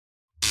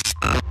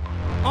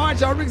right,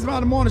 y'all. Rick's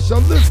Smiley Morning Show.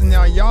 Listen,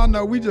 y'all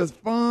know we just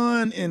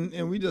fun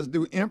and we just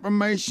do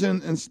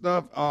information and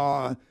stuff.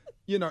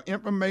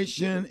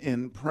 Information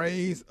and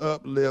praise,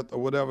 uplift, or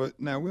whatever.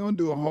 Now, we don't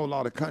do a whole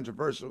lot of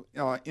controversial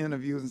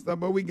interviews and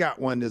stuff, but we got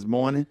one this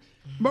morning.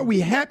 But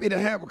we happy to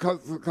have it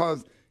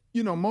because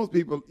most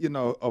people,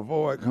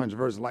 avoid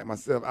controversial like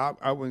myself.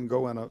 I wouldn't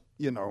go in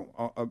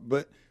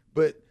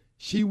but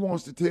she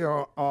wants to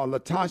tell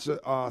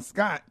LaTocha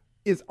Scott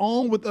is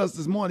on with us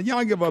this morning.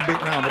 Y'all give her a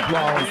big round of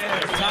applause. Yeah,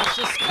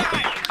 LaTocha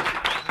Scott.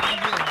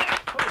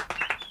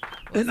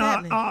 And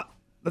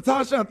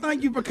LaTocha,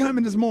 thank you for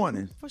coming this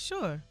morning. For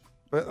sure.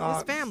 But,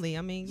 it's family.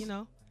 I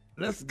mean,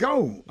 Let's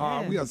go.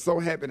 Yeah. We are so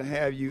happy to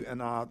have you,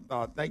 and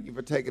thank you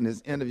for taking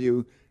this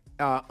interview.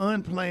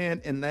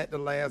 Unplanned and at the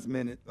last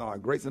minute,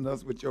 gracing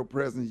us with your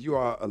presence. You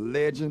are a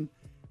legend.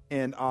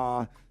 And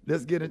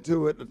let's get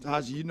into it.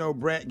 LaTocha,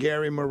 Brett,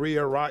 Gary,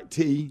 Maria, Rock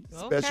T,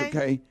 Special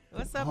K.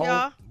 What's up,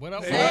 y'all? What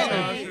up,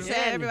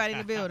 everybody in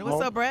the building.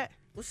 What's up, Brett?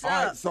 What's All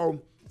up? right,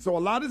 so a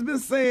lot has been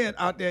said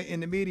out there in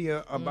the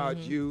media about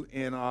you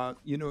and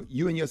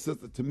you and your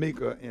sister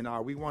Tamika,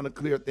 and we want to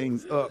clear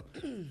things up.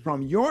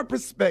 From your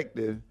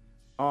perspective,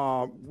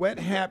 what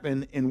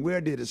happened and where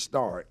did it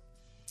start?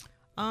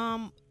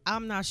 I'm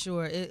not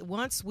sure.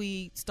 Once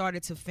we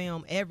started to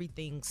film,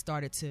 everything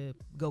started to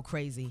go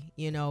crazy.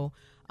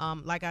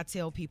 Like I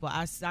tell people,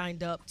 I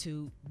signed up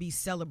to be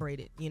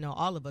celebrated.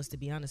 All of us, to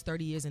be honest.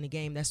 30 years in the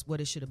game, that's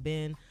what it should have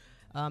been.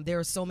 There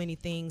are so many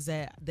things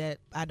that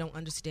I don't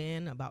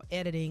understand about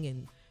editing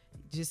and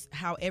just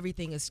how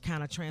everything is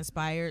kind of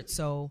transpired.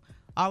 So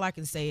all I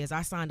can say is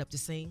I signed up to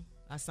sing.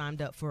 I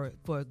signed up for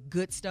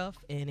good stuff,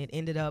 and it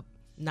ended up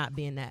not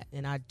being that.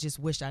 And I just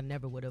wish I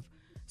never would have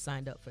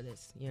signed up for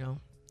this,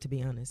 to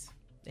be honest.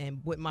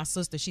 And with my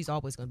sister, she's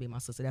always going to be my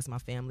sister. That's my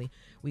family.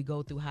 We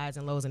go through highs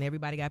and lows, and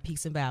everybody got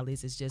peaks and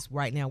valleys. It's just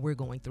right now we're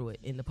going through it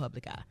in the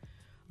public eye.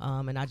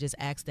 And I just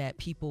ask that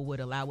people would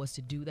allow us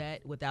to do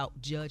that without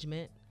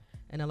judgment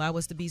and allow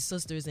us to be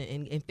sisters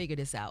and figure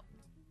this out,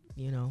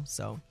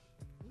 so.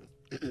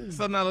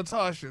 So now,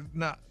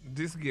 LaTocha,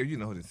 this year, you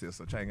know who this is,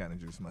 so I ain't got to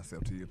introduce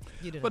myself to you.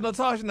 You do But not.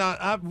 LaTocha,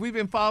 now, we've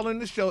been following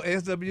the show,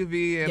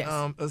 SWV and Yes.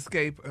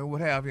 Xscape and what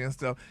have you and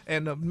stuff.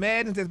 And the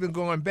madness has been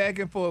going back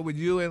and forth with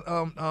you and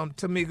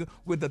Tamika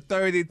with the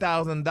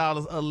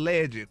 $30,000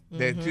 alleged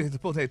that you're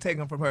supposed to have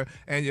taken from her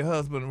and your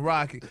husband,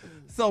 Rocky.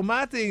 So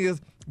my thing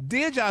is,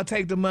 did y'all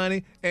take the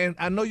money? And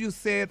I know you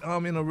said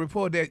in a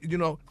report that,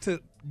 to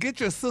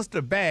get your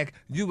sister back,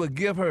 you would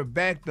give her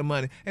back the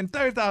money. And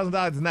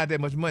 $30,000 is not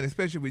that much money,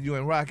 especially with you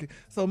and Rocky.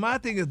 So my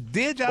thing is,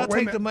 did y'all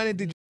take the money?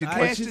 Did you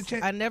cash the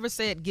check? I never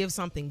said give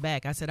something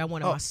back. I said I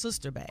wanted my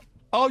sister back.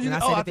 Oh, and I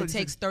said if it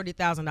takes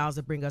 $30,000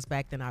 to bring us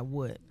back, then I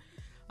would.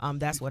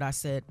 That's what I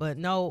said. But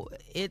no,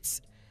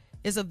 it's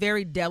a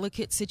very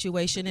delicate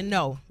situation. And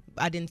no,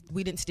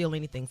 we didn't steal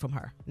anything from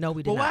her. No,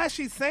 we did not. But why is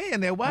she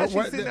saying that? Why is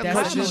she saying that?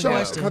 That's Because not a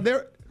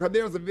question.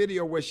 there was a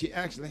video where she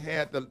actually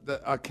had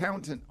the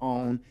accountant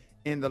on,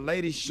 and the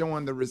lady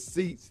showing the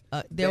receipts.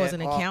 There was an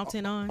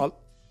accountant on?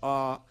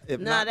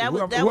 That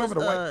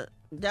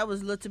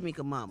was Lil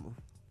Tamika mama.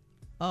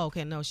 Oh,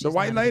 okay. No, she's The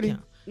white not an lady?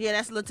 account- Yeah,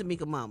 that's Lil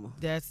Tamika mama.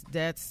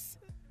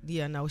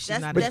 Yeah, no, she's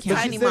That's- not that's an accountant.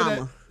 Tiny she said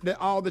mama. that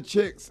all the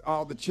checks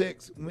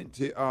went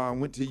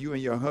to you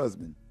and your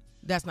husband.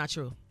 That's not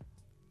true.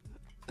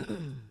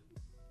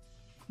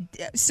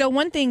 So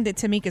one thing that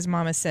Tamika's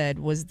mama said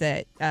was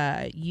that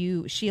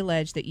she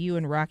alleged that you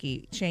and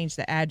Rocky changed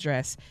the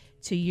address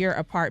to your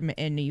apartment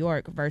in New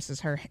York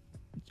versus her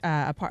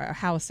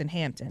house in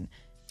Hampton.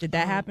 Did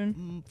that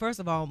happen? First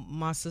of all,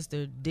 my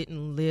sister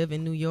didn't live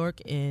in New York,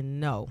 and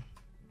no.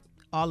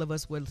 All of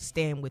us would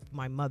stand with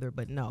my mother,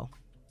 but no.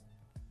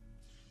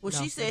 Well, No,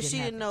 she it said didn't she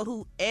didn't know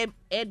who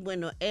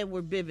Edwin or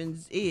Edward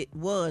Bivens it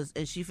was,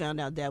 and she found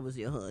out that was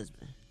your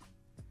husband.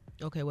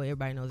 Okay, well,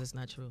 everybody knows it's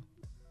not true.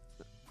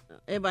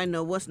 Everybody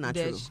know what's not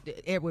true.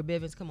 Edward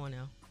Bivens, come on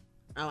now.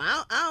 Oh,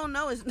 I don't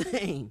know his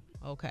name.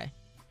 Okay.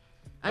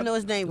 I know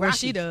his name. Well, Rocky.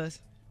 she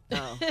does.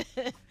 Oh.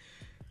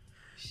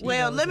 She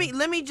Well, knows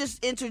let me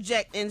just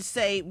interject and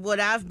say what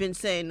I've been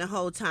saying the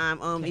whole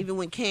time. Even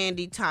when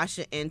Kandi,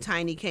 Tasha, and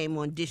Tiny came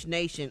on Dish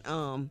Nation,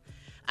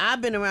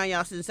 I've been around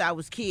y'all since I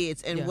was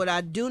kids, and what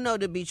I do know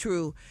to be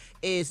true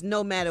is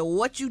no matter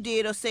what you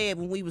did or said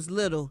when we was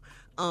little,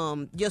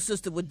 your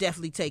sister would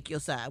definitely take your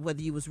side,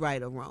 whether you was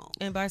right or wrong.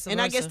 And vice versa.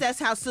 And I guess that's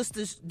how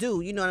sisters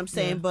do, you know what I'm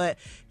saying? Yeah. But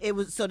it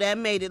was, so that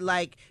made it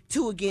like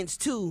 2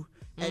 against 2,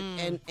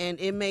 and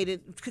it made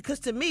it, because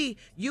to me,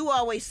 you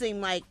always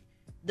seem like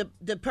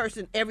the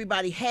person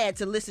everybody had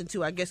to listen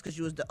to, I guess because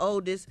you was the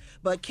oldest.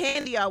 But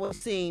Kandi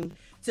always seemed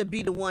to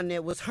be the one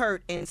that was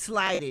hurt and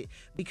slighted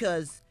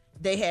because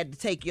they had to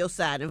take your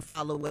side and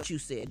follow what you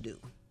said do.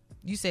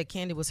 You said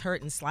Kandi was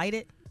hurt and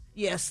slighted?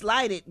 Yeah,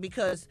 slighted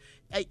because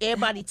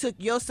everybody took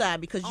your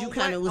side because you On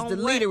kind of was what- the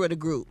on what- leader of the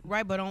group.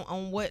 Right, but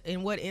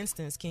in what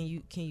instance can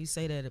you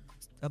say that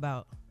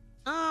about?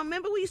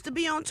 Remember we used to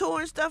be on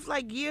tour and stuff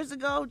like years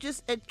ago.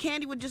 Just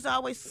Kandi would just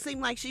always seem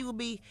like she would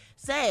be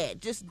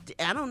sad. Just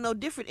I don't know,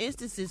 different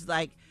instances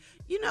like,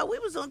 You know, we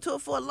was on tour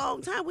for a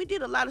long time. We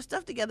did a lot of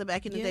stuff together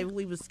back in the day when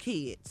we was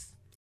kids.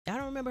 I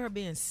don't remember her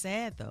being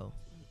sad though.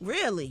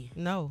 Really?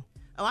 No.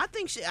 Oh, I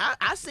think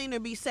I seen her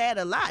be sad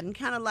a lot and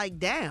kind of like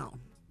down.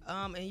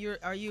 And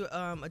are you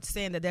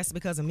saying that that's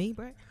because of me,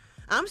 Brett?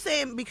 I'm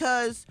saying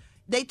because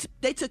they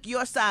took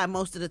your side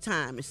most of the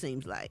time. It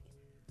seems like.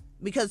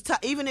 Because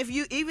even if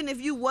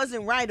you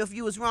wasn't right or if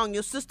you was wrong,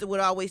 your sister would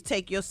always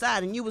take your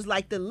side, and you was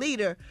like the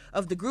leader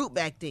of the group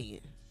back then.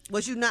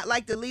 Was you not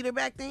like the leader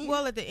back then?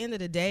 Well, at the end of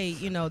the day,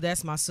 you know,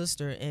 that's my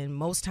sister, and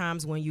most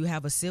times when you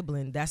have a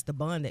sibling, that's the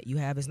bond that you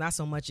have. It's not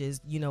so much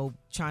as, you know,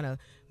 trying to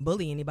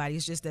bully anybody.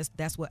 It's just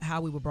that's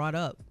how we were brought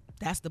up.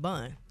 That's the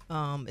bond.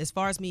 As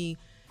far as me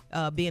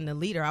being the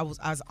leader,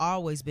 I've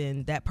always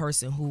been that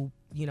person who,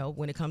 you know,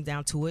 when it comes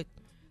down to it,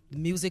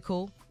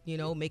 musical, you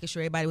know, making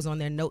sure everybody was on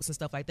their notes and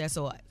stuff like that.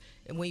 So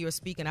and when you're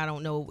speaking, I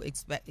don't know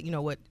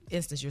what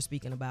instance you're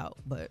speaking about,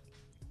 but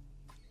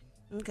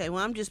okay,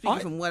 well, I'm just speaking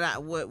from what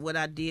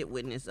I did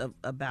witness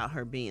about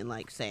her being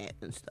like sad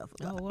and stuff.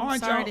 Oh, well, I'm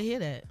sorry to hear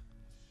that.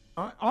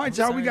 All right,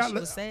 y'all, we got. She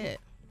was sad.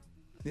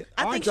 Yeah,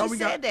 I think y'all, she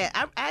said that.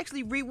 I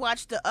actually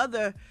rewatched the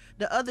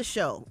other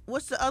show.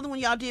 What's the other one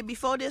y'all did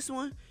before this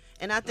one?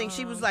 And I think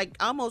she was like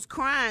almost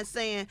crying,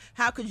 saying,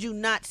 "How could you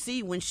not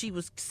see when she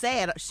was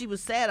sad? She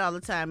was sad all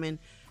the time, and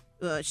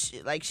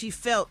she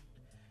felt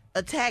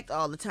attacked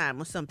all the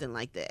time, or something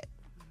like that."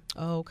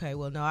 Oh, okay,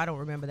 well, no, I don't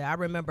remember that. I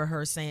remember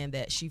her saying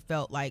that she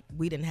felt like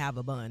we didn't have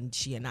a bond,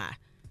 she and I.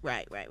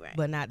 Right.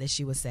 But not that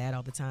she was sad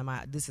all the time.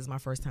 This is my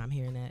first time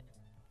hearing that.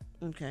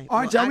 Okay. All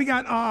right, y'all, we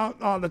got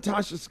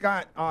LaTocha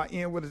Scott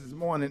in with us this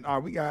morning.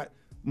 We got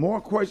more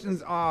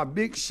questions.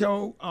 Big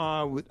show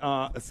with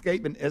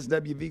Xscape and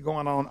SWV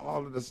going on,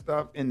 all of the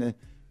stuff and the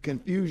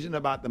confusion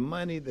about the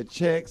money, the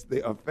checks,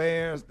 the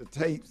affairs, the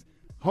tapes.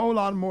 Whole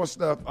lot more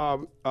stuff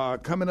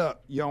coming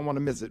up. You don't want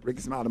to miss it.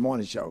 Rickey Smiley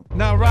Morning Show.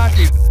 Now,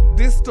 Rocky,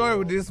 this story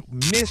with this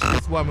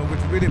mistress woman, which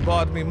really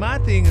bothered me, my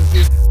thing is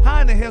this: how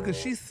in the hell could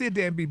she sit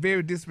there and be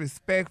very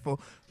disrespectful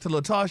to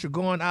LaTocha,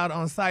 going out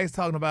on sites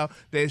talking about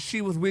that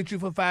she was with you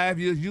for 5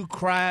 years, you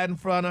cried in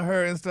front of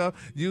her and stuff,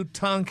 you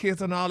tongue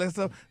kissed and all that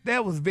stuff?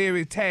 That was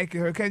very tacky.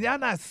 Her, can y'all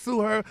not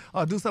sue her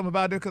or do something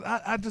about it? Because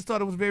I just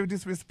thought it was very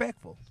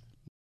disrespectful.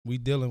 We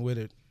dealing with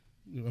it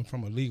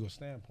from a legal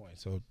standpoint,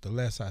 so the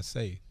less I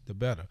say, the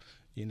better.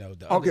 You know.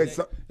 I'm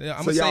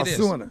so y'all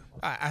suing her?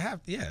 I have.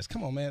 Yes.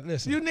 Come on, man.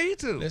 Listen. You need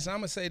to. Listen. I'm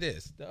gonna say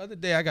this. The other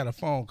day I got a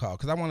phone call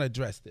because I want to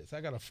address this.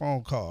 I got a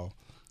phone call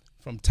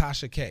from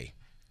Tasha K.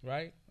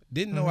 Right.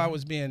 Didn't know I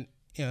was being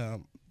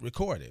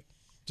recorded.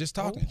 Just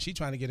talking. She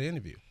trying to get an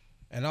interview,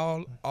 and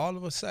all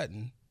of a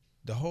sudden,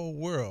 the whole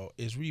world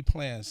is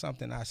replaying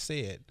something I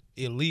said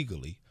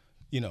illegally.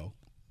 You know,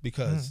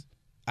 because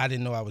I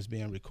didn't know I was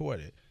being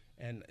recorded.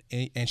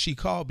 And she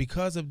called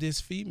because of this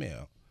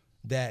female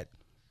that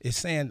is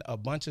saying a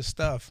bunch of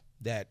stuff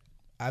that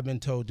I've been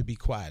told to be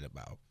quiet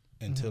about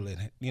until it,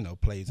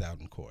 plays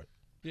out in court.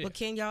 Yeah. But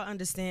can y'all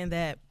understand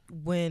that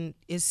when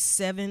it's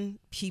 7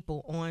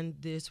 people on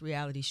this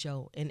reality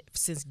show, and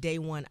since day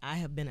one I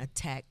have been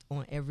attacked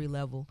on every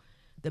level.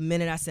 The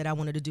minute I said I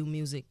wanted to do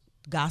music,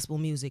 gospel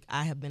music,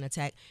 I have been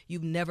attacked.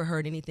 You've never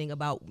heard nothing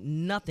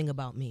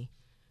about me.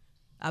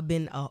 I've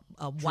been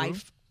a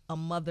wife, a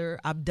mother.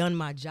 I've done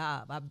my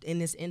job. I'm in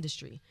this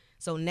industry.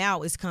 So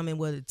now it's coming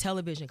where the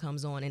television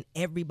comes on and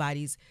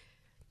everybody's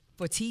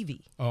for TV.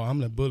 Oh, I'm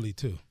the bully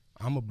too.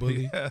 I'm a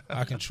bully.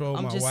 I control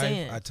my wife.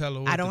 Saying, I tell her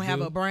what I don't to have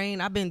do. a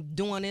brain. I've been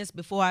doing this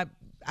before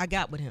I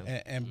got with him.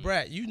 And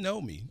Brat, you know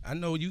me. I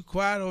know you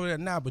quiet over there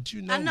now, but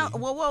you know me.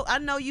 Well, I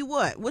know you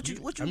what? What you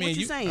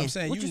saying? I'm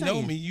saying you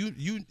know me.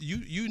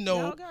 You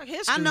know.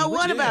 I know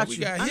what about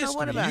you. I know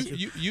what about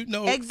you. You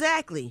know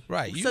exactly.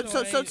 Right.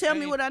 So tell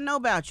me what I know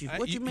about you.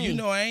 What you mean? You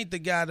know I ain't the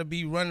guy to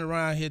be running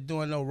around here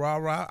doing no rah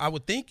rah. I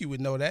would think you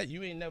would know that.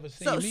 You ain't never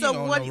seen me on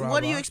no rah rah.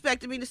 What are you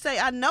expecting me to say?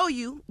 I know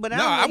you, but I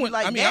don't know you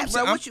like that,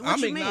 bro. What you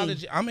mean?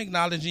 I'm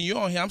acknowledging you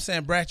on here. I'm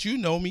saying, Brat, you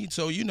know me,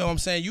 so you know what I'm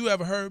saying. You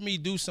ever heard me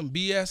do some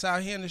BS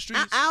out here in the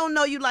streets? I don't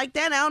know you like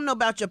that. I don't know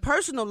about your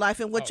personal life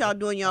and what y'all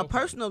do in your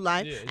personal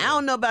life. Yeah. I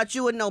don't know about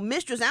you and no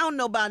mistress. I don't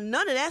know about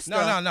none of that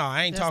stuff. No.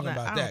 I ain't talking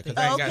about that because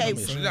I ain't got no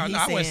mistress. No,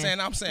 I wasn't saying.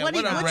 I'm saying, what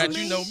up, Brat?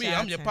 You know me.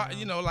 I'm your partner.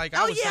 You know, like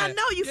I was saying. I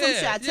know you from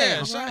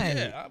Chi-Town.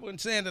 Yeah, I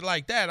wasn't saying it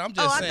like that. I'm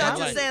just saying. I thought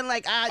you were saying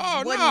like I.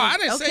 Oh no, I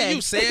didn't say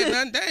you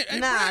said nothing.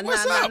 Nah,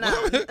 what's up?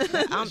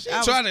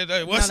 I'm trying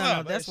to. What's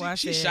up? That's why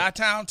she's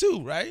Chi-Town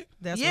too, right?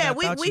 Yeah,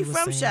 we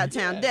from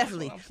Chi-Town,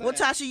 definitely. Well,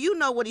 Tasha, you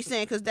know what he's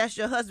saying because that's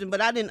your husband,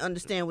 but I didn't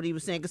understand what he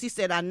was saying because he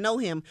said I know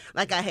him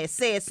like I had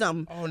said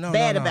something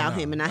bad about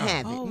him, and I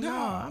haven't. Oh, no.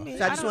 I mean,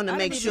 so I just want to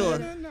make sure.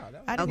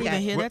 I didn't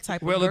even hear that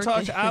type of word. Well,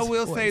 LaTocha, I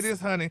will voice. say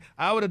this, honey.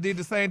 I would have did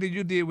the same thing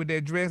you did with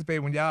that dress, baby,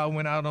 when y'all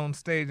went out on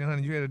stage, and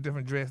honey, you had a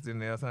different dress in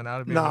there, son. I would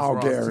have been no,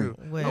 Gary. Too.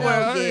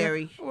 Well,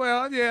 Gary.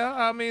 Well, yeah.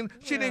 I mean,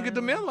 she didn't get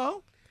the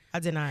memo. I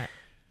did not.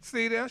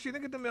 See there, she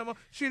didn't get the memo.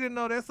 She didn't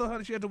know that, so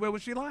honey, she had to wear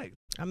what she liked.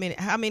 I mean,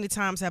 how many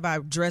times have I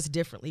dressed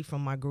differently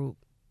from my group?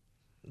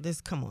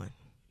 Come on.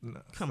 No,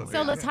 Come on.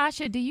 So,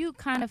 LaTocha, do you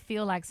kind of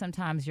feel like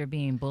sometimes you're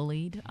being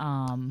bullied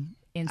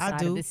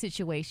inside of the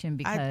situation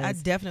because I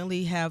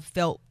definitely have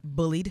felt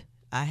bullied.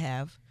 I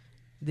have.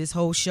 This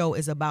whole show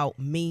is about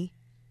me.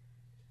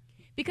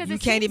 because you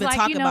it can't seems even like,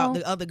 talk you about know,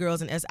 the other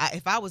girls. And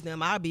if I was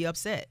them, I'd be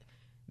upset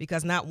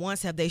because not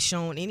once have they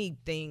shown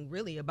anything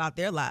really about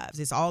their lives.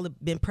 It's all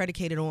been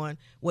predicated on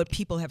what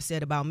people have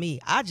said about me.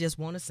 I just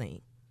want to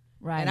sing.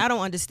 right. And I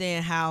don't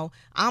understand how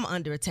I'm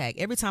under attack.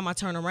 Every time I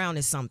turn around,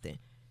 it's something.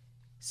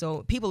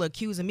 So people are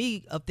accusing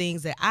me of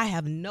things that I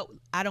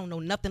don't know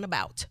nothing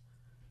about.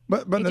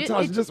 But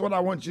Natasha, it- just what I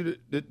want you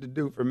to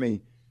do for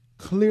me,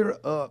 clear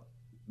up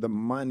the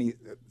money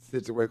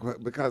situation,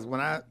 because when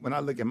I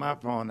look at my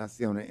phone, I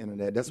see on the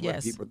internet that's what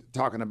Yes. people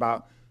talking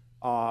about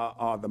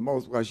the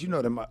most. Because you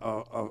know them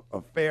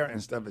affair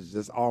and stuff is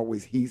just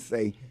always he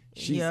say,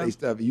 she Yeah. say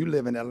stuff. You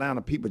live in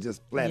Atlanta, people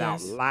just flat out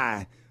Yes.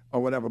 lie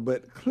or whatever.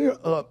 But clear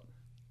up,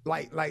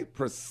 like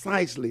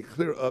precisely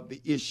clear up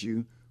the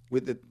issue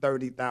with the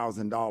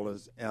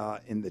 $30,000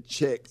 in the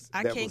checks.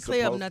 I that can't was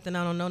clear up supposed- nothing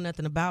I don't know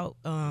nothing about,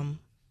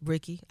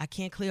 Ricky. I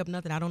can't clear up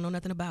nothing I don't know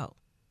nothing about.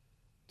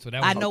 So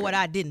that was I know what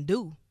I didn't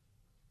do.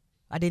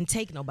 I didn't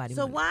take nobody.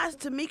 So money. why is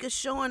Tamika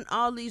showing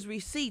all these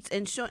receipts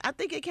and showing? I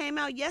think it came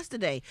out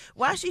yesterday.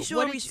 Why is she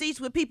showing did you-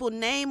 receipts with people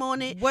name on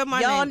it? Where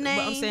my y'all name?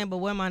 But I'm saying, but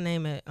where my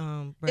name at?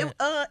 Brett?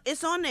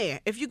 It's on there.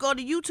 If you go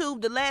to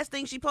YouTube, the last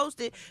thing she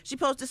posted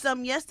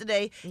something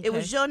yesterday. It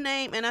was Okay. your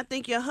name and I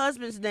think your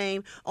husband's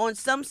name on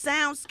some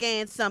sound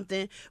scan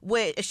something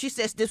where she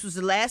says this was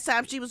the last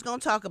time she was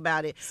gonna talk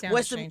about it. Sound Where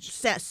exchange.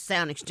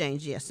 sound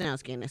exchange, yeah, sound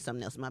scan. That's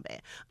something else. My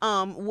bad.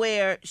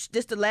 Where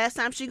this the last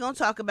time she gonna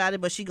talk about it,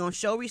 but she gonna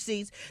show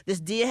receipts. This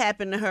did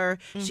happen to her.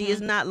 She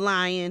is not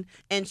lying,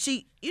 and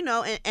she. You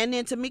know, and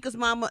then Tamika's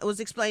mama was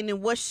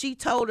explaining what she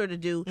told her to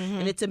do,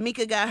 and then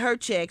Tamika got her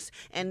checks,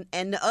 and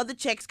the other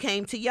checks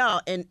came to y'all.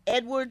 And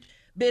Edward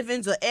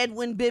Bivens or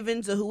Edwin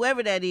Bivens or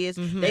whoever that is,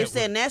 they're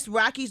saying that's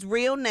Rocky's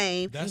real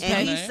name, That's and my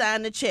he name.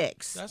 signed the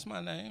checks. That's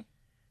my name.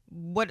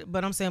 What?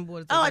 But I'm saying,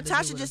 what? Oh,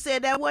 Tasha just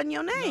said that wasn't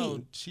your No,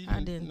 name. she I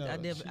didn't. didn't. No, I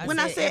did. she- When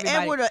I said everybody-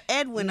 Edward or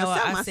Edwin or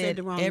something, I said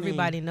the wrong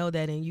everybody name. know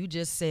that, and you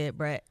just said,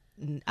 Brett.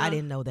 I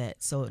didn't know that.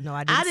 So no,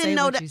 I didn't. I didn't say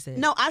know what that. you said.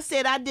 No, I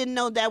said I didn't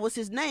know that was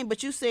his name,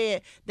 but you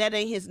said that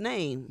ain't his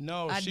name.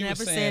 No, I she never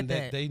was saying said that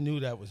that. they knew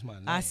that was my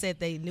name. I said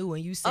they knew,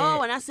 and you said.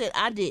 Oh, and I said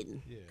I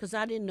didn't because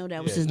I didn't know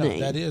that was Yeah, his no, name.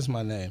 that is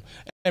my name.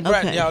 And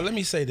Brad, Okay. y'all, let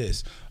me say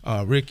this,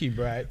 Ricky,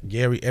 Brad,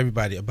 Gary,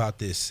 everybody about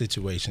this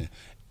situation.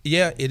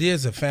 Yeah, it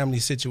is a family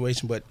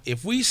situation, but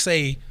if we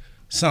say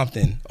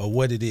something or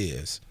what it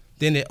is,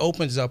 then it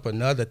opens up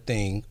another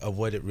thing of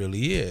what it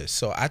really is.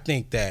 So I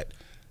think that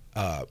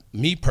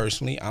me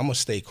personally, I'm gonna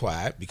stay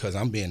quiet because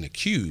I'm being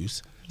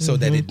accused, so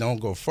that it don't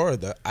go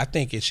further. I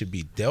think it should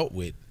be dealt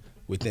with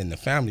within the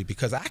family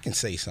because I can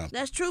say something.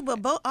 That's true, but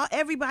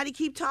everybody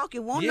keep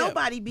talking. Won't Yeah,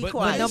 nobody be but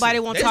quiet. nobody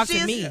won't They- talk to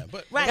She'll- me. Yeah,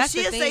 but- Right, That's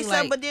the she'll thing, say something,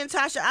 like- but then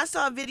Tasha, I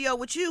saw a video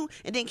with you,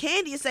 and then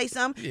Kandi will say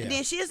something, Yeah. and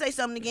then she'll say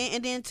something again,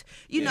 and then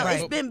you know Yeah,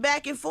 it's but- been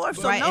back and forth.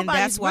 So Right, and nobody's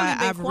that's why really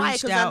been I've quiet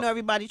reached because I out. know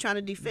everybody trying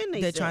to defend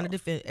They're themselves. trying to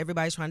defend.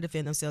 Everybody's trying to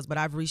defend themselves, but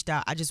I've reached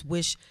out. I just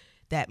wish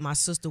that my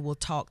sister will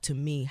talk to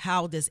me.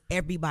 How does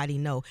everybody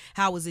know?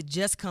 How is it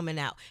just coming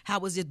out? How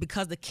is it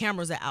because the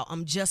cameras are out?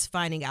 I'm just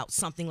finding out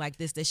something like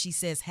this that she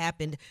says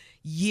happened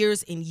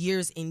years and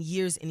years and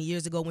years and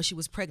years ago when she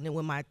was pregnant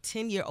with my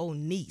 10-year-old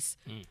niece.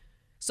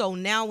 So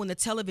now when the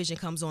television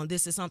comes on,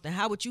 this is something.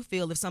 How would you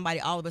feel if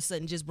somebody all of a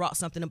sudden just brought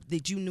something up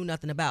that you knew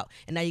nothing about,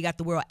 and now you got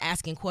the world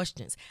asking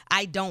questions?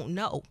 I don't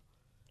know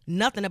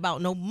nothing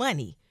about no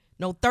money,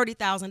 no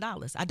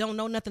 $30,000. I don't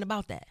know nothing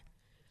about that.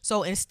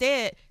 So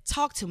instead,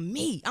 talk to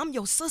me. I'm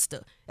your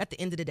sister at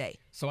the end of the day.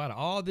 So out of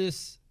all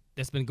this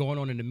that's been going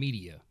on in the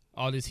media,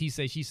 all this he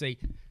say, she say,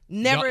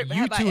 Never, you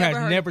have two I have ever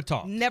heard, never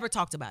talked. Never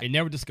talked about They it.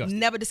 never discussed it.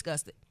 Never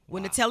discussed it.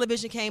 When the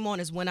television came on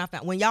is when I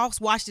found. When y'all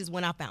watched is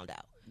when I found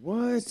out.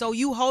 What? So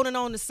you holding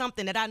on to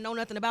something that I know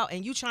nothing about,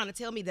 and you trying to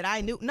tell me that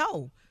I knew?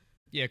 No,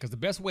 Yeah, because the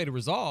best way to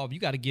resolve, you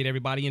got to get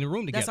everybody in the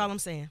room together. that's all I'm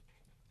saying.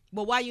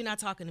 But why you not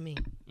talking to me?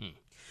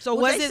 So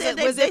Well, was they it? said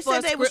Was they it for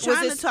said they was script- was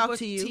trying it to talk for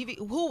to you. TV?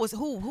 Who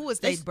was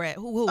they, Brett?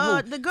 Who?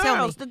 The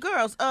girls,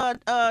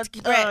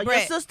 Brett, your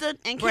sister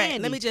and Brett,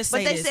 Kandi. let me just but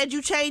say they this. said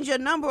you change your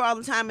number all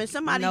the time, and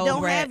somebody No,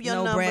 don't Brett, have your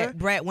no, number.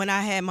 Brett, when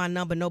I had my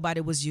number, nobody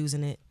was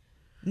using it.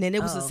 And then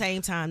it was the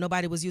same time.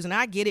 Nobody was using it.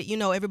 I get it. You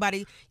know,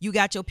 everybody, you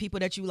got your people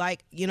that you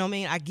like. You know what I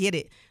mean? I get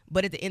it.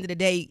 But at the end of the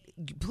day,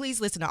 please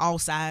listen to all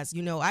sides.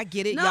 You know, I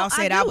get it. No, Y'all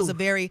said I I do. was a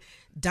very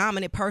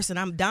dominant person.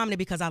 I'm dominant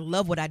because I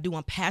love what I do.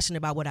 I'm passionate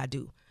about what I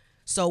do.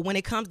 So when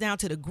it comes down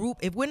to the group,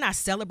 if we're not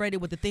celebrated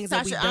with the things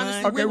that we've Tasha, done,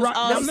 honestly, we Okay, was right,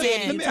 all now let me-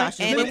 scared of let you, me ask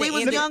Tasha. you When this. we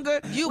was And younger,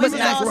 you we was was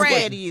not all Brett.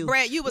 scared of you.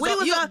 Brett, you was We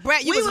you- all-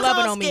 Brett, you we was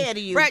loving all on me. scared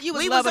of you. Brett, you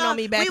was We loving all- on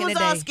me back in We the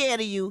was all day. scared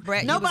of you.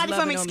 Brett, you was Nobody from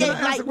loving on me. Xscape Can I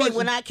ask liked a me question?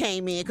 when I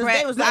came in because Brett,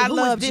 they was like, I "Who is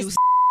loved this?" you.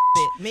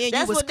 Me and you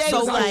That's was what they so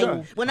was like.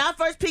 cool. When I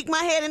first peeked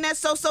my head in that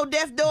so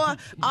deaf door,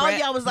 all Brett,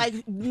 y'all was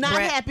like not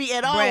Brett, happy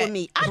at all Brett, with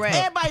me. Brett.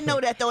 Everybody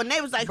know that though, and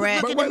they was like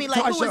Brett. looking But at me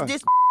like, "Who is Tasha.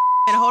 this?"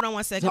 And hold on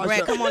one second, Tasha.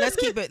 Brett. Come on, let's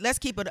keep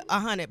it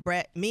 100,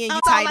 Brett. Me and you,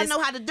 That's all I Titus.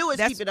 know how to do is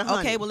That's- keep it 100.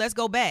 Okay, well let's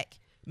go back.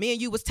 Me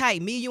and you was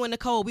tight. Me, you, and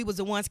Nicole, we was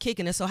the ones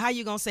kicking it. So how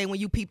you gonna say when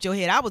you peeped your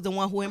head, I was the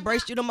one who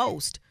embraced you the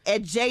most?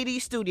 At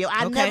JD Studio.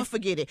 I never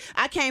forget it.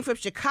 I came from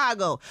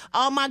Chicago.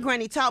 All my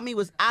granny taught me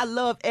was I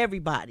love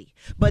everybody.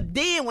 But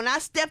then when I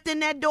stepped in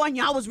that door and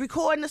y'all was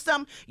recording or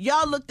something,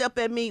 y'all looked up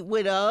at me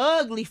with an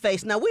ugly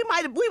face. Now, we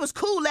was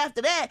cool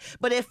after that,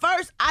 but at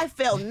first I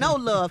felt no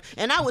love,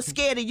 and I was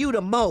scared of you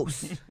the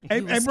most. Hey,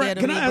 Brett,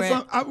 can I ask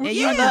something? And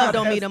you loved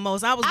on me the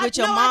most. I was with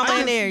your mama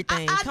and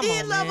everything. I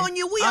did love on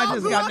you. We all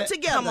grew up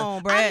together. Come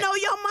on, Brett. I know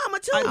your mama,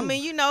 too. I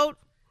mean, you know.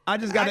 I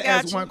just got to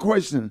ask one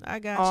question. I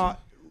got you.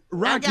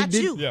 Rocky, I got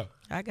you. Yeah.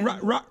 I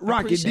got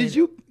Rocky,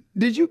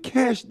 did you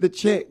cash the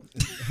check?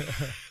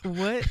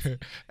 What?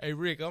 Hey,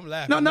 Rick, I'm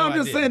laughing. No, I'm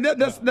just saying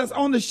that's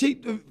on the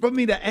sheet for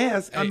me to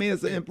ask. I mean,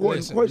 it's an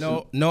important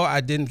question. No, I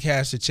didn't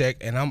cash the check,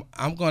 and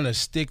I'm going to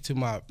stick to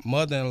my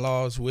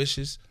mother-in-law's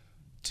wishes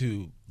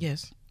to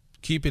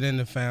keep it in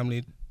the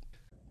family.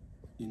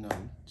 You know,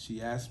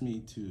 she asked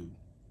me to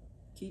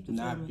keep the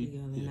not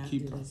be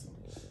keep.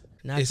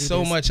 It's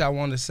so much I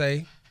want to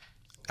say.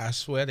 I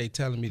swear they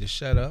telling me to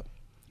shut up.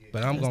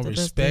 But I'm going to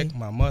respect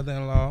my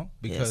mother-in-law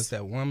because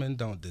that woman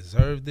don't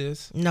deserve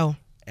this. No.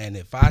 And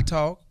if I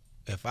talk,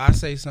 if I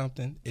say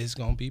something, it's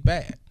going to be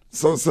bad.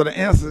 So the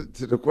answer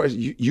to the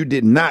question, you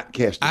did not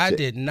cash the check. I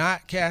did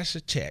not cash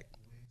a check.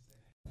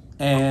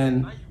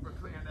 And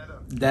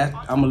that,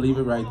 I'm going to leave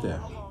it right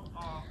there.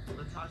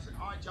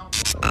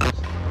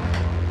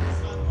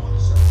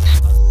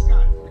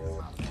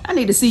 I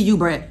need to see you,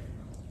 Brad.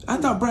 I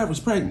thought Brad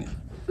was pregnant.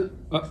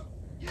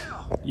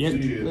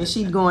 Yeah. Well,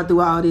 she's going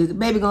through all this. The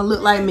baby gonna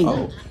look like me.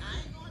 Oh.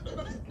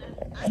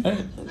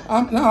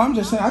 I'm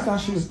just saying, I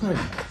thought she was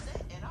pregnant.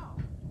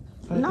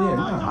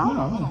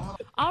 No.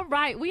 All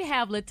right, we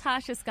have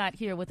LaTocha Scott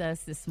here with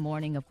us this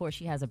morning. Of course,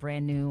 she has a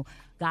brand new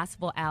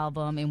gospel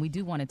album, and we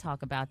do want to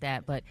talk about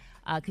that. But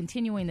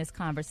continuing this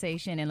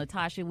conversation, and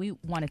LaTocha, we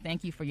want to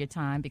thank you for your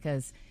time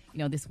because, you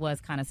know, this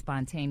was kind of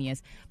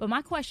spontaneous. But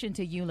my question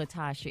to you,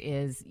 LaTocha,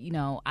 is, you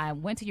know, I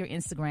went to your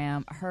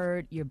Instagram,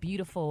 heard your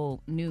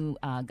beautiful new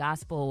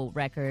gospel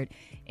record,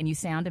 and you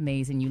sound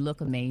amazing. You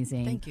look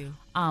amazing. Thank you.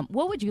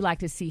 What would you like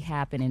to see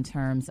happen in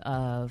terms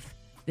of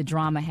the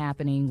drama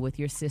happening with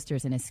your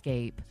sisters in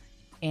Xscape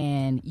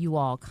and you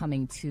all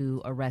coming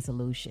to a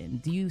resolution?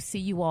 Do you see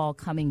you all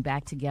coming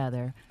back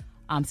together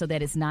so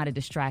that it's not a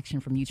distraction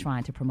from you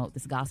trying to promote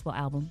this gospel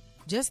album?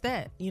 Just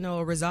that, you know,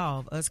 a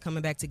resolve, us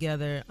coming back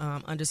together,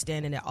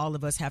 understanding that all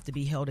of us have to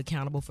be held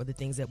accountable for the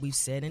things that we've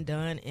said and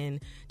done,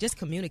 and just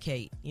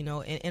communicate, you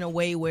know, in a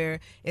way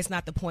where it's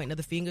not the pointing of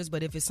the fingers,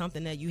 but if it's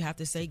something that you have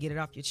to say, get it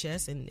off your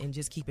chest and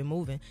just keep it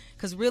moving.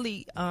 Because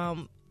really,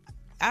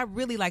 I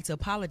really like to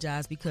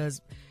apologize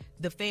because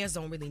the fans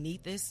don't really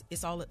need this.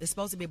 It's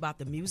supposed to be about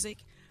the music,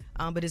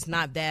 but it's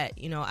not that,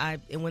 you know.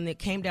 And when it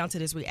came down to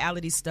this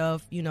reality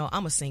stuff, you know,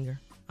 I'm a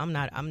singer. I'm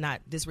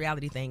not. This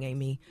reality thing ain't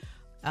me.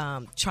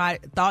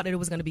 Thought that it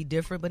was going to be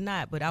different, but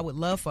not. But I would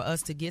love for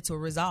us to get to a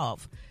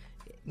resolve.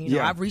 You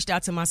know, I've reached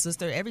out to my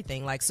sister,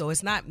 everything. Like, so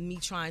it's not me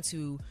trying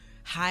to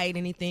hide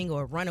anything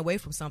or run away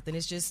from something.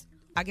 It's just,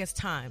 I guess,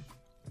 time.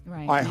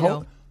 Right. All right,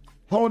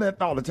 hold that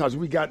thought,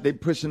 LaTocha. They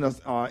pushing us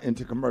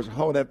into commercial.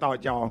 Hold that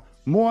thought, y'all.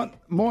 More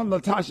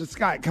LaTocha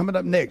Scott coming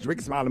up next.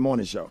 Rickey Smiley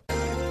Morning Show.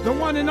 The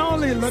one and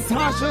only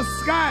LaTocha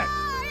Scott.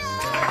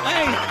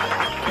 Hey,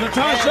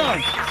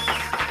 LaTocha.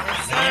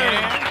 Yes,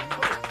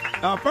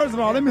 sir. First of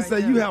all, let me say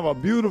you have a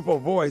beautiful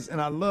voice, and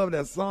I love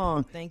that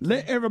song. Thank you.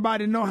 Let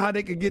everybody know how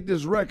they can get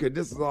this record.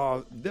 This is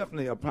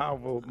definitely a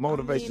powerful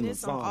motivational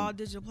it's song. on all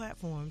digital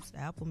platforms: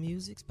 Apple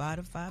Music,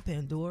 Spotify,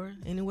 Pandora,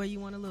 anywhere you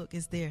want to look,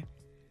 it's there.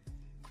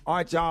 All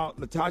right, y'all.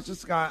 LaTocha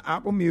Scott,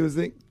 Apple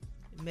Music,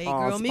 Made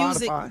Girl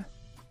Music. Spotify.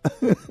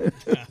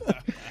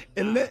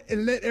 and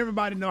let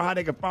everybody know how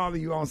they can follow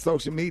you on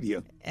social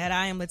media. At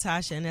I Am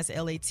LaTocha, and that's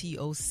LaTocha.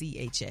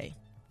 LaTocha.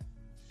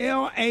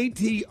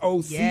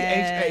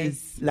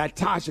 Yes.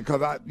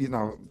 LaTocha,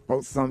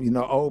 because some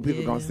old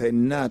people gonna say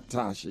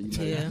Natasha.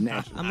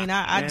 I mean,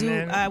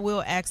 I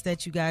will ask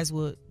that you guys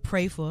would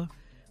pray for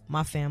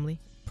my family,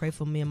 pray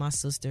for me and my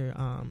sister.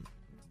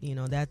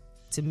 That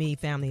to me,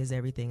 family is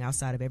everything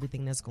outside of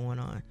everything that's going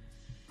on.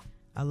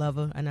 I love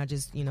her, and I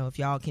just, if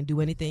y'all can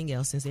do anything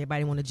else, since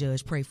everybody want to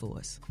judge, pray for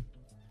us.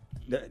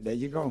 There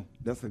you go.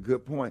 That's a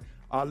good point.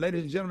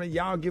 Ladies and gentlemen,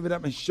 y'all give it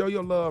up and show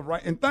your love,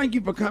 right? And thank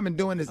you for coming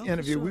doing this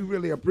interview. Sure. We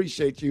really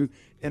appreciate you.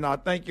 And I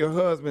thank your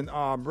husband,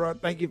 bro.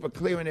 Thank you for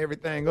clearing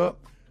everything up.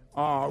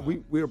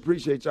 We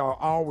appreciate y'all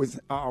always.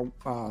 Y'all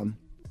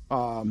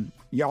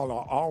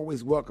are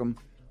always welcome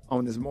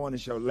on this morning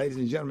show. Ladies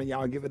and gentlemen,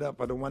 y'all give it up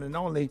for the one and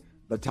only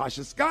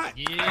LaTocha Scott.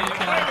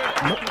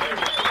 Yeah.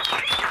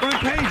 Front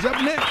page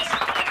up next.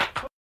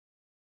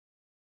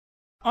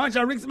 All right,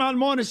 y'all, Rickey Smiley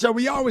Morning Show.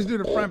 We always do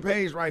the front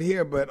page right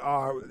here, but,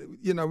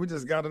 we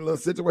just got a little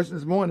situation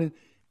this morning.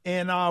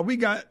 And we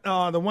got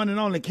the one and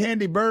only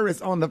Kandi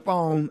Burruss on the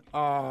phone.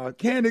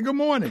 Kandi, good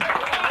morning.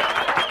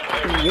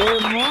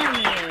 Good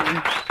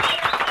morning.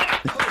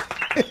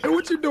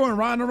 What you doing,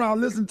 riding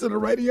around listening to the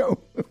radio?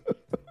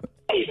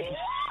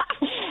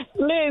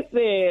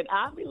 Listen,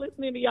 I'll be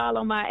listening to y'all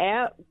on my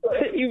app.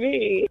 What do you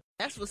mean?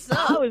 That's what's I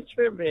up. was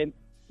tripping.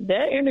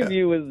 That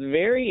interview was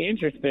very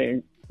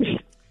interesting.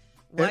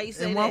 Why you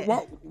say and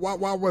that?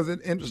 why was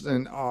it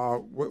interesting?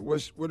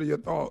 What are your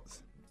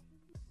thoughts?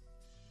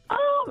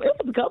 It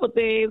was a couple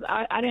things.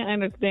 I didn't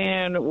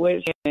understand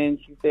what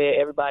she said.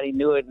 Everybody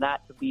knew it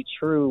not to be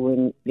true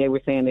when they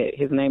were saying that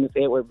his name is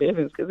Edward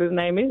Bivens, because his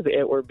name is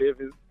Edward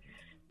Bivens.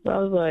 So I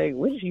was like,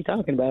 what is she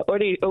talking about? Or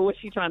was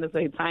she trying to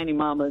say Tiny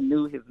Mama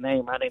knew his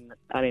name? I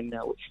didn't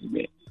know what she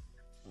meant.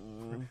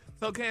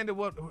 So, Kandi,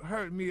 what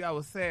hurt me, I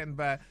was saddened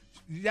by,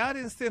 y'all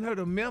didn't send her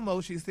the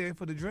memo she said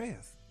for the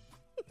dress.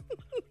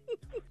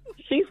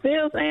 She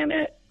still saying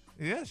that?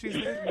 Yeah, she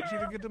said she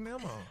didn't get the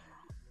memo.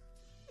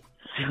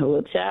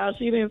 Well, child,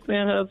 she didn't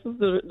send her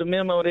sister the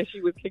memo that she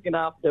was kicking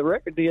off the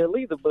record deal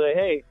either. But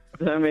hey,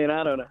 I mean,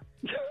 I don't know.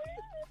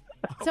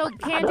 So,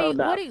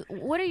 Kandi,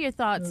 what are your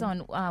thoughts on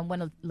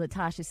when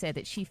LaTocha said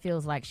that she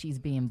feels like she's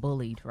being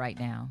bullied right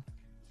now?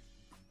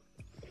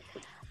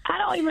 I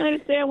don't even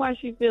understand why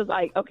she feels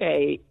like,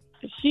 okay,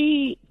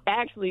 she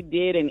actually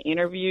did an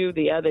interview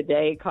the other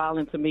day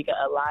calling Tamika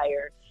a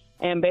liar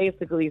and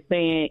basically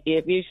saying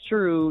if it's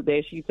true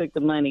that she took the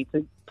money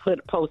to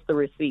post the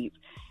receipts.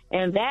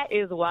 And that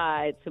is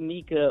why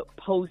Tamika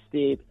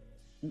posted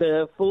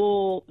the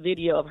full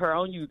video of her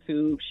on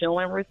YouTube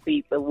showing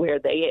receipts of where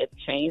they had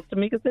changed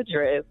Tamika's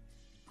address,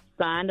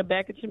 signed the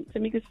back of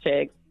Tamika's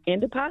checks,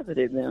 and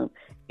deposited them.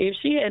 If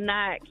she had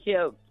not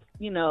kept,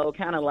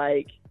 kind of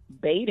like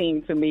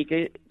baiting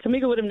Tamika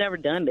would have never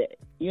done that.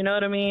 You know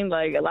what I mean?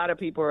 Like, a lot of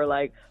people are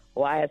like,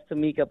 why is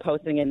Tamika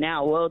posting it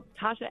now? Well,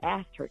 Tasha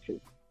asked her to.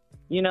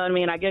 You know what I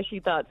mean? I guess she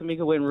thought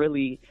Tamika wouldn't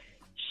really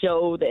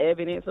show the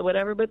evidence or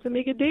whatever, but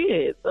Tamika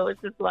did. So it's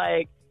just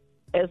like,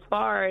 as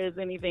far as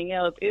anything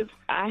else,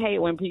 I hate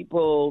when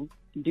people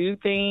do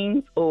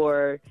things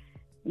or,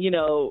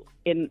 and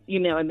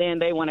then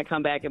they want to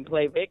come back and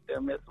play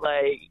victim. It's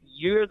like,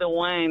 you're the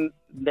one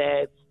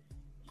that's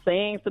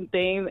saying some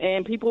things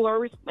and people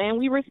and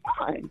we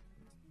respond.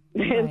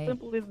 Right. As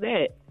simple as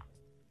that.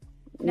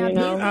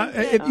 Now,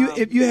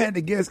 If you had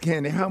to guess,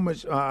 Kandi, how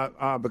much?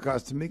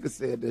 Because Tamika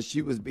said that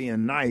she was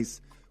being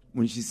nice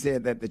when she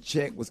said that the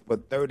check was for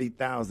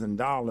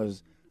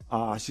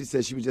 $30,000. She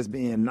said she was just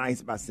being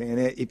nice by saying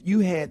that. If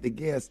you had to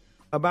guess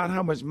about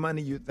how much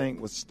money you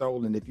think was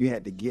stolen, if you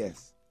had to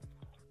guess.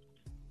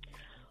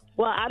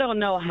 Well, I don't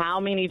know how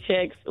many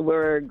checks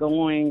were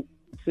going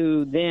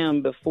to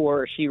them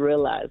before she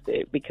realized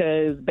it,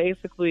 because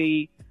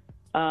basically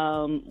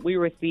we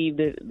received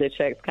the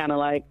checks kind of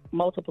like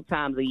multiple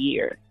times a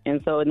year.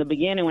 And so in the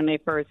beginning when they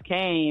first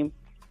came,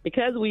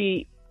 because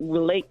we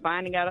were late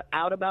finding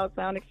out about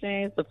Sound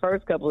Exchange, the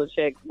first couple of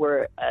checks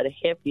were a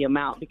hefty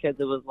amount because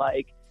it was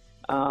like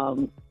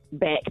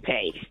back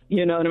pay,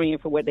 you know what I mean,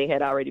 for what they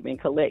had already been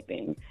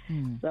collecting.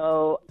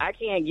 So I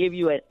can't give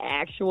you an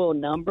actual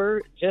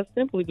number just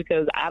simply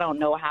because I don't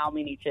know how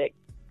many checks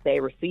they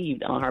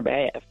received on her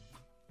behalf.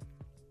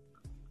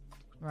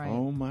 Right.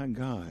 Oh my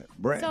God,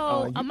 Brett.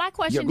 So my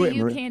question to ahead,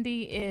 you, Maria.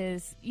 Kandi,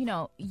 is,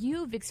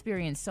 you've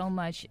experienced so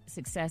much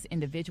success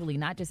individually,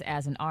 not just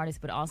as an artist,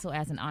 but also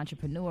as an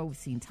entrepreneur. We've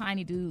seen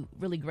Tiny do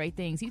really great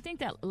things. You think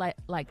that like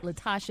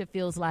LaTocha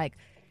feels like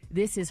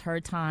this is her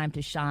time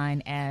to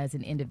shine as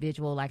an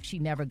individual, like she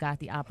never got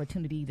the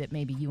opportunity that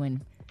maybe you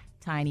and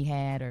Tiny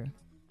had, or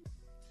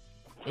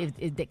could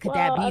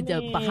that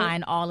be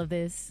behind all of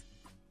this?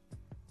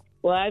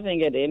 Well, I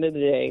think at the end of the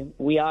day,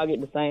 we all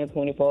get the same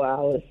 24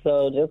 hours.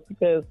 So just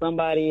because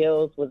somebody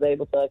else was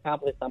able to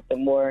accomplish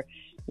something more,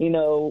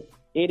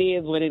 it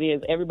is what it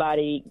is.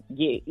 Everybody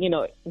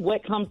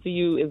what comes to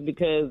you is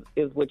because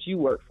it's what you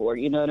work for.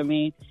 You know what I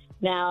mean?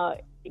 Now,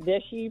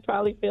 does she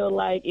probably feel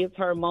like it's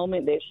her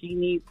moment that she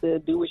needs to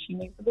do what she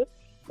needs to do?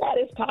 That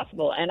is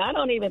possible. And I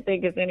don't even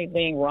think there's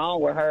anything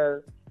wrong with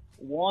her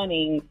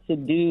wanting to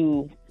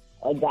do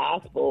a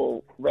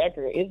gospel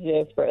record. It's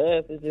just, for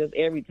us, it's just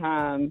every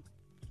time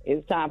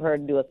it's time for her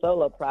to do a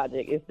solo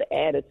project, it's the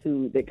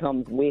attitude that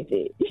comes with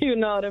it. You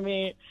know what I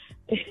mean?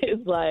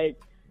 It's like,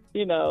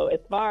 as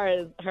far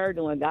as her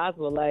doing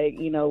gospel, like,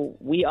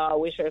 we all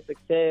wish her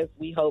success.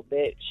 We hope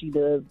that she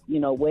does,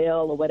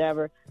 well or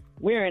whatever.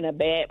 We're in a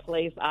bad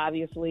place,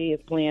 obviously.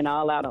 It's playing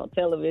all out on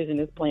television.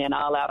 It's playing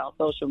all out on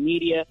social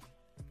media.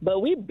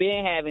 But we've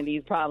been having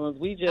these problems.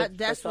 We just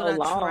that's for what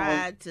so I long.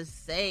 tried to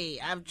say.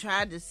 I've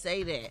tried to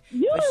say that,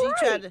 You're but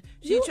right.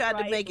 she You're tried to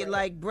right, make it Brett.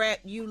 like, Brett,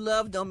 you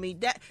loved on me.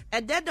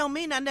 That don't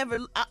mean I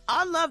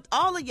loved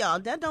all of y'all.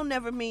 That don't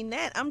never mean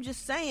that. I'm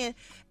just saying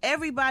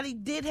everybody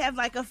did have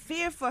like a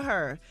fear for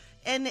her.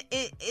 And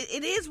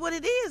it is what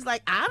it is.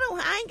 Like,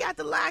 I ain't got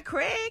to lie,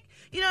 Craig.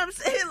 You know what I'm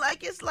saying?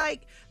 Like, it's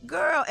like,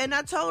 girl. And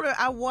I told her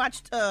I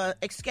watched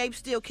Xscape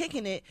Still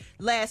Kicking It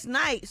last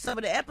night, some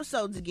of the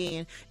episodes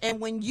again. And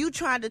when you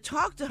tried to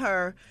talk to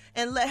her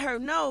and let her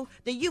know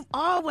that you've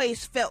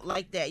always felt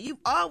like that, you've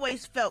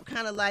always felt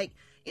kind of like,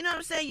 You know what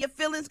I'm saying? Your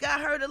feelings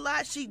got hurt a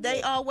lot.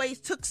 They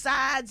always took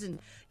sides, and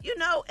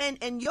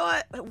and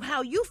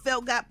how you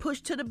felt got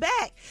pushed to the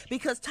back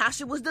because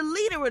Tasha was the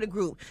leader of the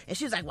group. And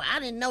she was like, well, I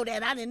didn't know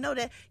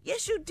that.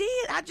 Yes, you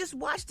did. I just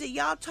watched it.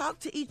 Y'all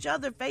talked to each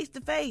other face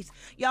to face.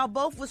 Y'all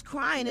both was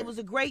crying. It was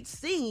a great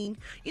scene.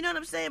 You know what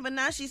I'm saying? But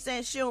now she's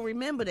saying she don't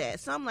remember that.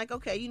 So I'm like,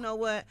 okay, you know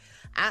what?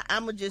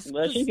 I'm going to just...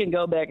 Well, she can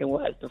go back and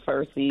watch the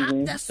first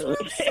season. That's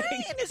what I'm saying.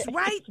 It's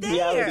right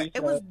there.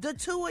 It was the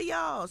two of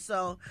y'all.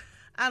 So...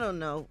 I don't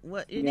know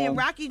what. And then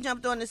Rocky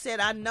jumped on and said,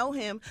 "I know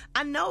him.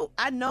 I know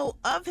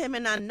of him,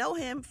 and I know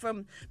him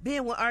from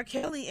being with R.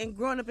 Kelly and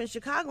growing up in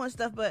Chicago and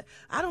stuff. But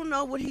I don't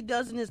know what he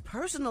does in his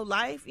personal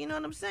life. You know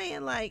what I'm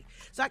saying? Like,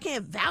 so I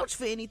can't vouch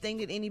for anything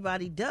that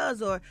anybody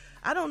does, or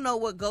I don't know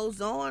what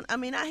goes on. I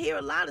mean, I hear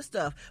a lot of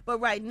stuff, but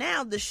right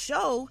now the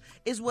show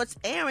is what's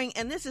airing,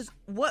 and this is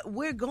what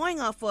we're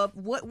going off of,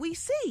 what we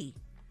see.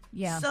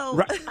 Yeah. So,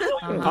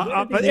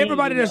 right. But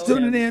everybody that's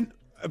tuning in.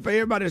 For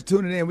everybody that's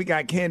tuning in, we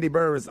got Kandi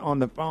Burruss on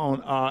the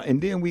phone. And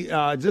then we,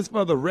 just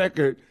for the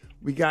record,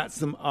 we got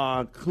some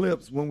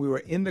clips when we were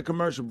in the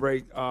commercial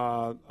break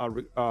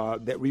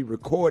that we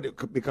recorded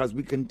because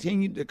we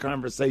continued the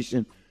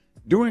conversation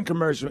during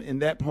commercial. In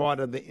that part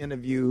of the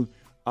interview,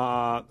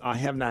 I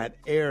have not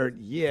aired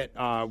yet.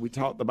 We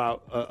talked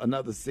about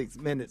another 6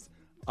 minutes.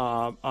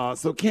 So,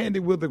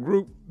 Kandi, will the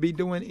group be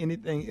doing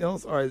anything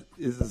else, or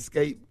is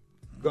Xscape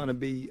going to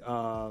be...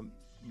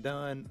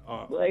 done?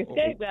 Well,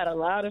 Xscape got a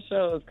lot of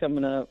shows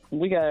coming up.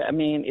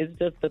 It's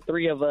just the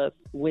three of us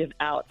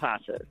without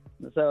Tasha.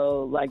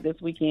 So, like this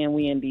weekend,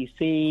 we in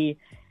D.C.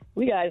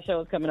 We got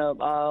shows coming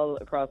up all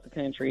across the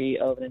country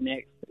over the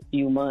next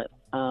few months.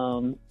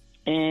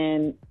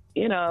 And,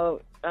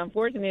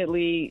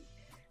 unfortunately,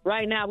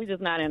 right now, we're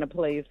just not in a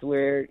place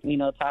where,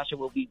 Tasha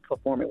will be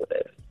performing with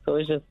us. So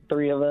it's just the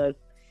three of us.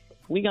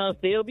 We're going to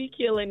still be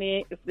killing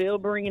it, still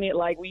bringing it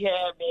like we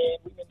have been.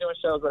 We've been doing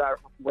shows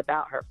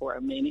without her for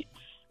a minute.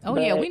 Oh,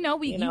 but, yeah, we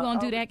know you going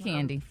to do that,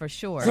 Kandi, for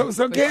sure.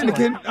 So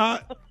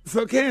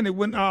Kandi,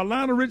 when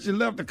Lionel Richie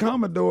left the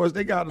Commodores,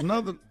 they got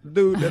another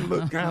dude that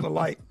looked kind of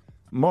like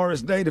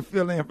Morris Day to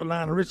fill in for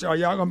Lionel Richie. Are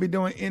y'all going to be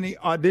doing any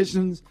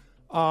auditions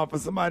for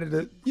somebody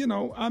to,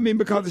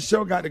 because the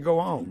show got to go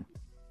on?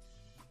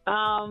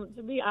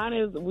 To be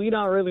honest, we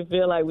don't really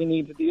feel like we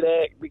need to do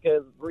that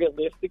because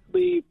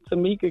realistically,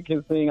 Tamika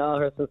can sing all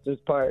her sister's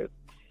parts.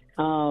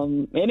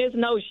 And it's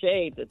no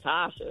shade to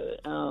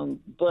Tasha,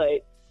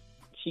 but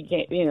she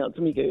can't,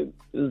 Tamika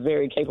is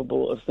very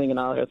capable of singing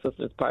all her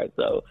sister's parts.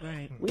 So,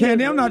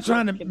 Kandi, I'm not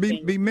trying to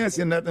be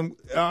messy or nothing.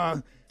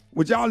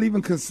 Would y'all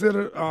even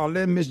consider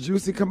letting Miss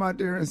Juicy come out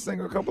there and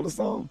sing a couple of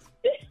songs?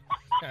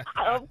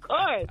 Of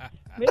course.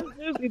 Miss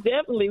Juicy,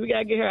 definitely. We got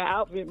to get her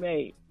outfit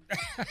made.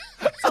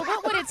 So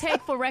what would it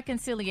take for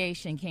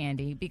reconciliation,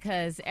 Kandi?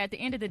 Because at the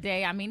end of the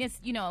day,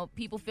 it's,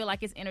 people feel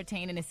like it's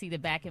entertaining to see the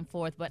back and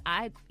forth, but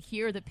I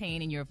hear the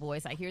pain in your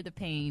voice. I hear the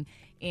pain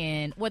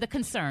the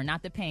concern,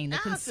 not the pain, the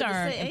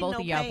concern in both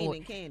of y'all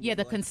voice. Yeah,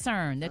 the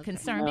concern,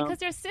 because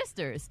they're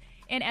sisters.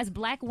 And as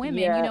black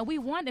women, we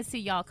want to see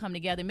y'all come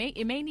together.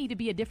 It may need to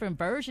be a different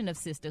version of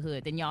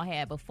sisterhood than y'all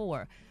had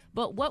before.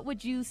 But what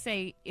would you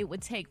say it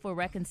would take for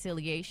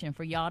reconciliation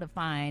for y'all to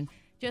find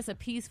just a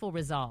peaceful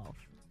resolve?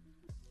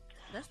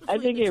 I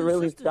think it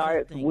really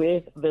starts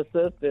with the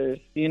sisters.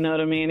 You know what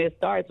I mean? It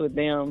starts with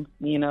them.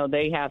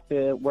 They have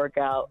to work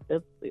out.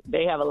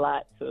 They have a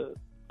lot to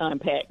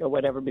unpack or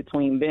whatever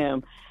between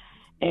them.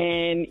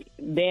 And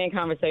then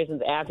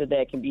conversations after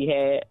that can be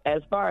had.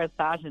 As far as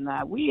Tasha and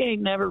I, we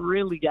ain't never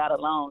really got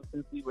along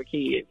since we were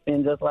kids.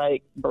 And just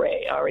like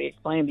Bray already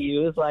explained to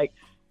you, it's like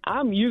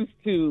I'm used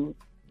to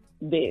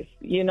this.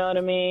 You know what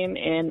I mean?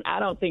 And I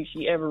don't think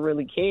she ever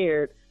really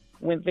cared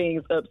when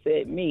things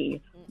upset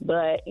me.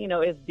 But,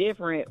 it's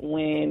different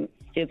when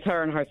it's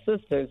her and her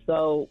sister.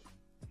 So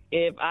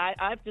if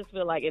I just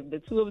feel like if the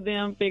two of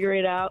them figure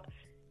it out,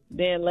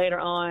 then later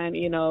on,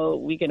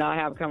 we can all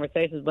have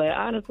conversations. But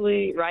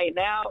honestly, right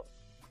now,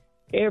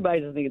 everybody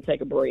just needs to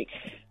take a break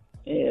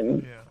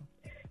and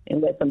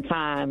let some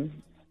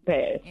time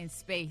pass. In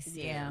space,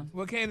 yeah.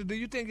 Well, Kandi, do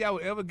you think y'all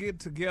would ever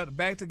get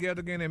back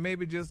together again and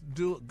maybe just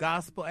do a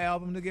gospel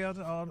album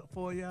together, all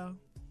four of y'all?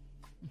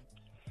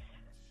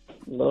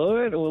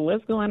 Lord, well,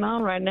 what's going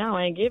on right now?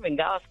 I ain't giving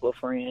gospel,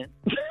 friend.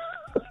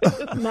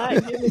 It's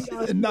not giving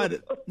gospel.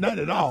 Not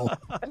at all.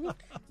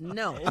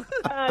 No.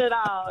 Not at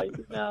all.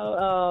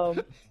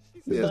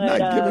 It's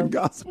not giving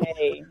gospel.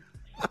 Hey,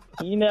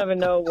 you never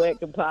know what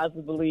could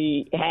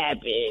possibly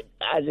happen.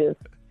 I just,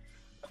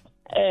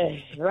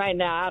 right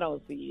now, I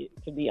don't see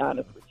it, to be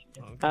honest with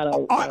you. Okay. I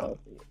don't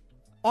see it.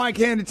 All right,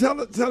 Kandi,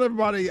 tell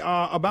everybody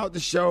about the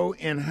show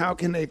and how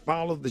can they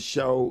follow the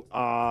show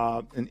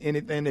and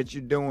anything that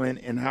you're doing,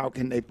 and how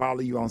can they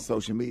follow you on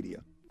social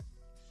media?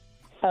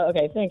 Oh,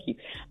 okay, thank you.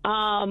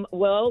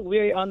 Well,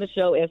 we're on the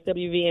show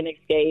SWV and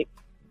Xscape,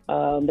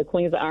 the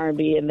Queens of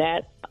R&B, and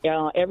that's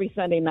every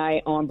Sunday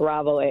night on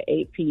Bravo at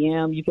 8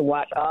 p.m. You can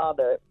watch all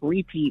the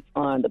repeats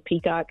on the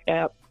Peacock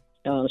app,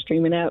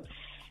 streaming app.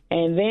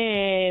 And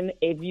then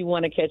if you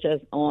want to catch us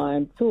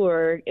on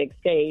tour,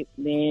 Xscape,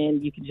 then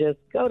you can just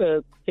go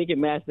to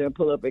Ticketmaster and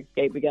pull up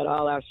Xscape. We got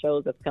all our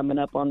shows that's coming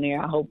up on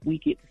there. I hope we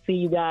get to see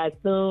you guys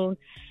soon.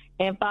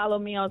 And follow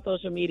me on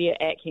social media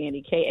at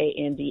Kandi,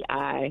 Kandi.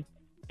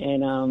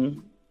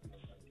 And,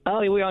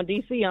 we're on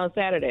DC on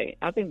Saturday.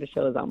 I think the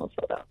show is almost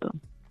sold out, though.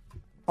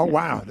 Oh,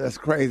 wow. That's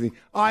crazy.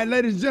 All right,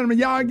 ladies and gentlemen,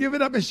 y'all give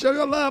it up and show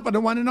your love for the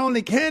one and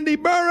only Kandi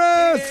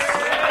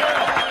Burruss.